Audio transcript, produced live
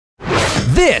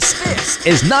This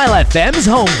is Nilefm's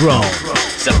Homegrown,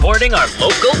 supporting our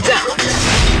local talent.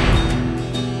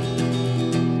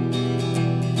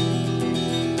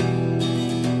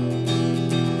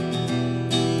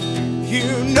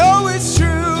 You know it's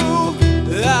true,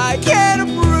 I can't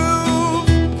approve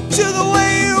to the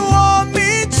way you want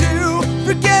me to.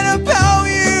 Forget about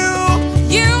you.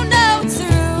 You know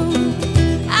too,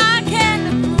 I can't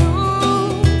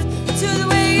approve to the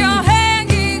way you're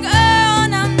hanging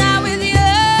on. I'm not with you.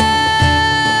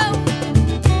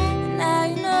 Now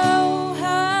you know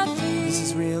how I feel. This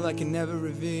is real, I can never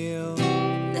reveal.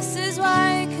 This is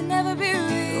why it can never be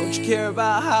real. Don't you care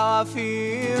about how I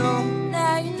feel?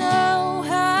 Now you know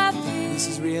how I feel. This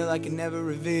is real, I can never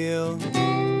reveal.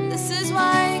 This is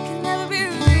why it can never be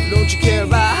real. Don't you care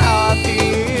about how I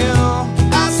feel?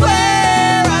 I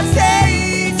swear I'll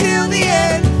stay till the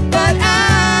end, but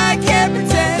I can't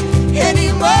pretend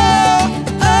anymore.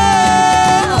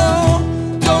 Oh,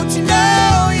 don't you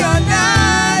know you're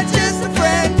not just a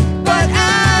friend, but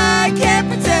I can't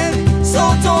pretend.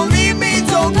 So don't leave me,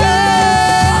 don't go.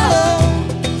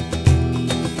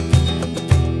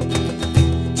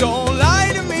 Don't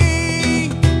lie to me.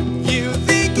 You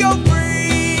think you're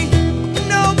free.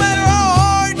 No matter how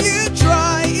hard you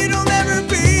try, it'll never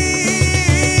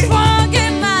be.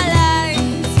 Forget my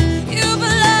lies, you've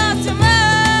lost your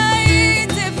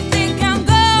mind. If you think I'm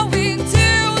going to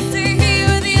stay here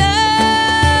with you.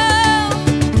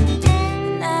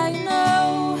 Now you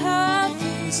know how I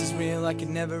feel. This is real, I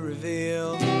can never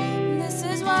reveal. This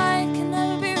is why it can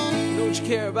never be real. Don't you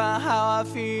care about how I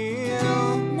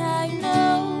feel? Now you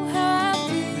know how I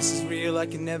feel. This is real, I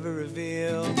can never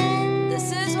reveal.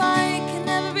 This is why it can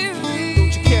never be real.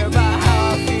 Don't you care about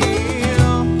how I feel?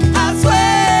 I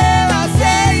swear I'll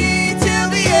stay till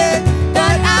the end,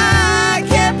 but I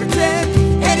can't pretend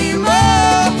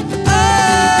anymore.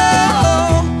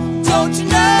 Oh, don't you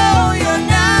know you're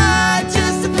not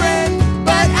just a friend,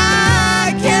 but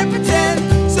I can't pretend.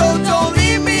 So don't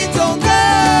leave me, don't go.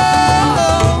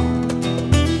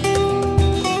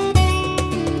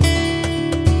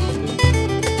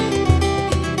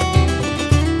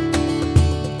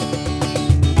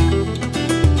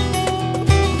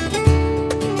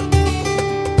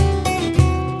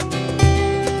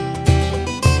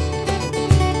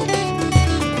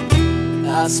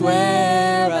 I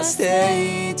swear I'll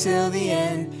stay till the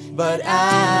end, but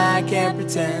I can't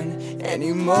pretend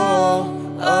anymore.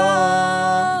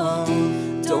 Oh,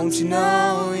 don't you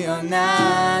know you're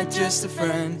not just a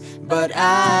friend, but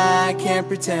I can't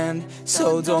pretend.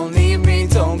 So don't leave me,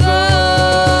 don't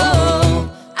go.